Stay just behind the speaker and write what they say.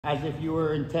as if you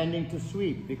were intending to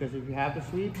sweep, because if you have the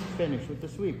sweep, finish with the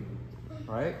sweep.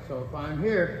 All right, so if I'm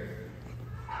here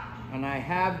and I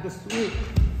have the sweep,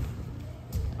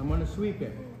 I'm going to sweep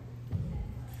it.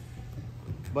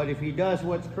 But if he does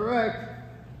what's correct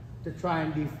to try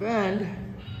and defend,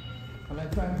 and I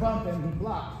try and bump him, he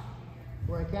blocks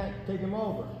where I can't take him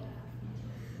over.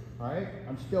 All right,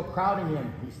 I'm still crowding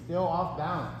him. He's still off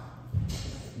balance.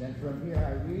 Then from here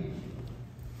I reach,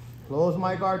 close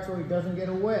my guard so he doesn't get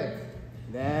away.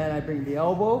 Then I bring the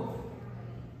elbow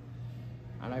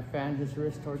and I fan his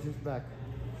wrist towards his back.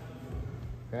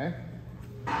 Okay?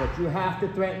 But you have to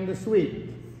threaten the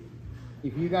sweep.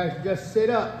 If you guys just sit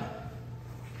up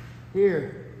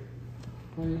here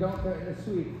when you don't threaten the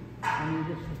sweep and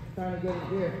you're just trying to get it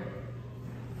here,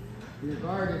 your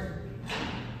guard is,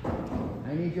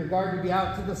 I need your guard to be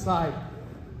out to the side.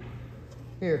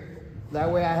 Here. That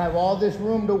way I have all this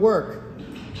room to work.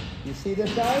 You see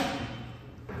this, guys?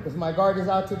 Because my guard is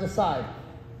out to the side.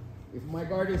 If my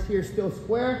guard is here still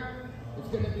square, it's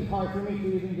going to be hard for me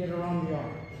to even get around the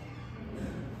arm.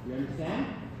 You understand?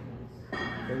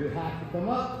 So we have to come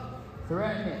up,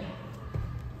 threaten it.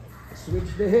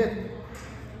 Switch the hip.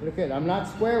 Look at it. I'm not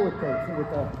square with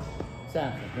the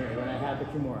Samson here when I have the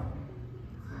Kimura.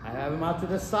 I have him out to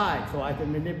the side so I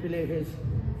can manipulate his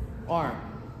arm.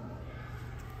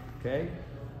 Okay?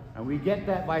 And we get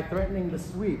that by threatening the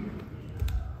sweep.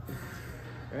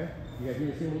 Okay? You guys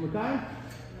need to see it one more time?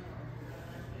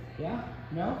 Yeah?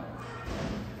 No?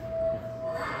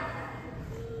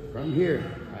 From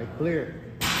here, I clear.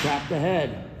 Trap the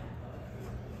head.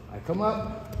 I come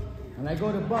up and I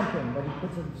go to bump him, but he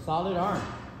puts a solid arm.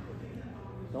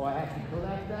 So I have to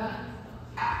collect that.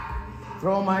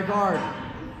 Throw my guard.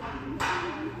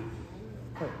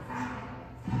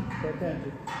 Pay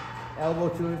attention. Elbow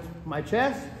to my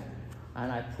chest,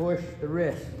 and I push the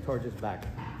wrist towards his back.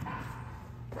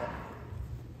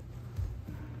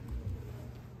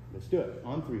 Let's do it.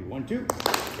 On 3. 1, 2.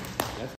 Let's